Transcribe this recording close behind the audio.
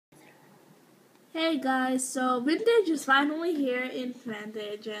Hey guys, so Vintage is finally here in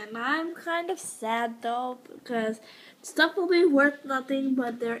Fantage, and I'm kind of sad though because stuff will be worth nothing,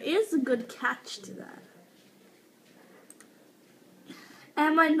 but there is a good catch to that.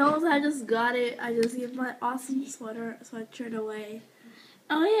 And my nose, I just got it. I just gave my awesome sweatshirt away.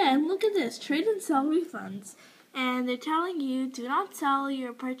 Oh yeah, and look at this, trade and sell refunds. And they're telling you do not sell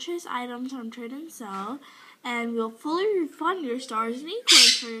your purchase items on trade and sell, and we'll fully refund your stars and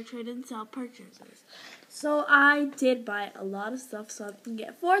e-coins for your trade and sell purchases. So I did buy a lot of stuff so I can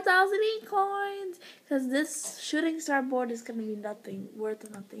get 4,000 e-coins, because this shooting star board is going to be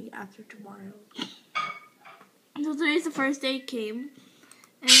worth nothing after tomorrow. So today's the first day it came,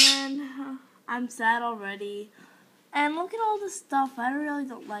 and I'm sad already. And look at all this stuff. I really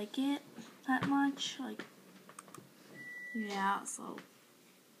don't like it that much. Yeah, so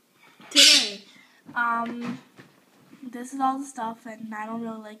today, this is all the stuff, and I don't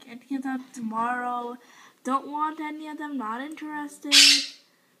really like any of them. Tomorrow, don't want any of them. Not interested.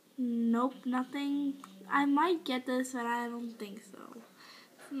 Nope, nothing. I might get this, but I don't think so.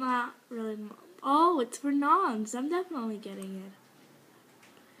 It's not really. Oh, it's for nons. I'm definitely getting it.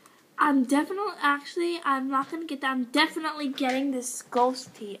 I'm not going to get that. I'm definitely getting this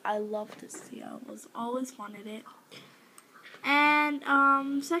ghost tea. I love this tea. I always wanted it. And,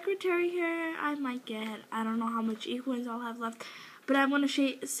 secretary here, I might get. I don't know how much e-coins I'll have left. But I'm going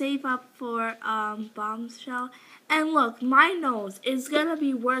to save up for, bombshell. And look, my nose is going to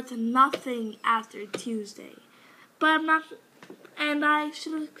be worth nothing after Tuesday. But I'm not, and I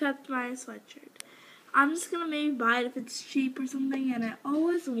should have kept my sweatshirt. I'm just going to maybe buy it if it's cheap or something, and I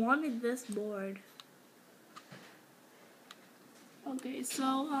always wanted this board. Okay,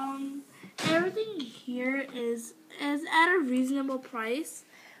 so, everything here is at a reasonable price.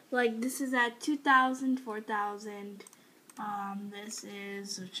 Like, this is at 2,000, 4,000. This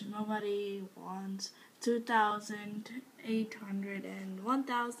is, which nobody wants, 2,800 and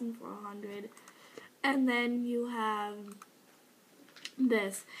 1,400. And then you have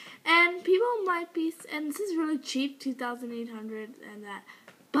this, and people might be, and this is really cheap, 2,800 and that,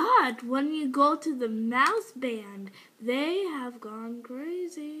 but when you go to the mouse band, they have gone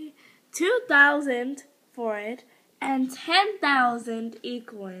crazy. 2,000 for it and 10,000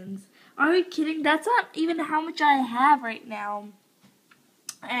 e-coins. Are you kidding? That's not even how much I have right now.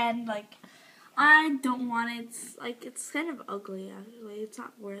 And I don't want it. It's kind of ugly actually. It's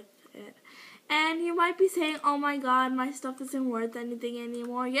not worth it. And you might be saying, oh my god, my stuff isn't worth anything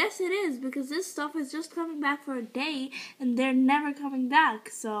anymore. Yes, it is, because this stuff is just coming back for a day, and they're never coming back.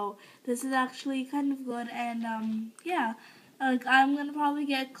 So this is actually kind of good, and yeah. I'm going to probably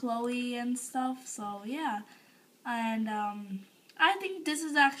get Chloe and stuff, so yeah. And I think this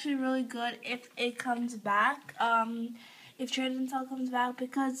is actually really good if it comes back. If Trade and Sell comes back,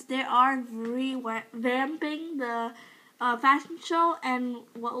 because they are revamping the fashion show, and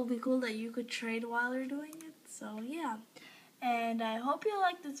what will be cool that you could trade while you're doing it. So yeah, and I hope you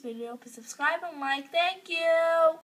like this video. Please subscribe and like. Thank you.